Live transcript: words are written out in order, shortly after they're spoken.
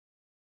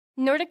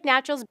Nordic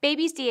Naturals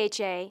Baby's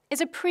DHA is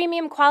a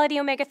premium quality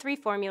omega-3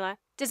 formula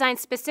designed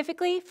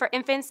specifically for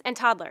infants and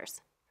toddlers.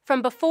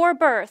 From before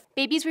birth,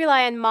 babies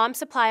rely on mom's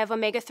supply of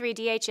omega-3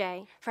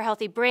 DHA for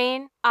healthy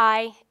brain,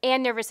 eye,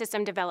 and nervous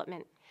system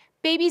development.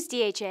 Baby's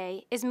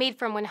DHA is made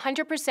from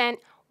 100%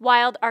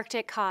 wild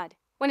Arctic cod,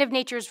 one of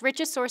nature's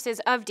richest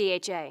sources of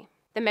DHA.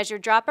 The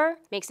measured dropper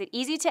makes it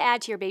easy to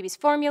add to your baby's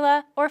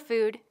formula or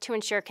food to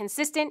ensure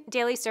consistent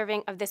daily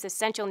serving of this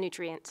essential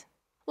nutrient.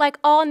 Like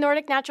all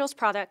Nordic Naturals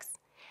products,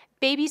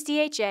 Baby's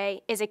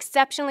DHA is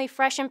exceptionally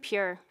fresh and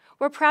pure.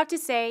 We're proud to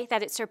say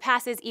that it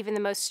surpasses even the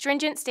most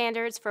stringent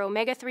standards for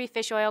omega-3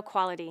 fish oil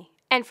quality.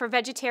 And for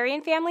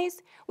vegetarian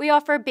families, we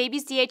offer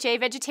Baby's DHA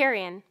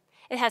Vegetarian.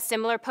 It has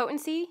similar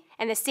potency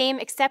and the same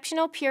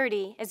exceptional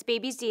purity as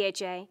Baby's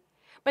DHA,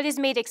 but is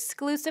made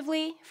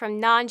exclusively from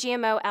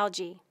non-GMO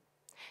algae.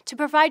 To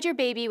provide your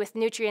baby with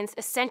nutrients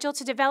essential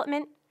to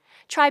development,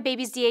 try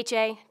Baby's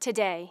DHA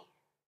today.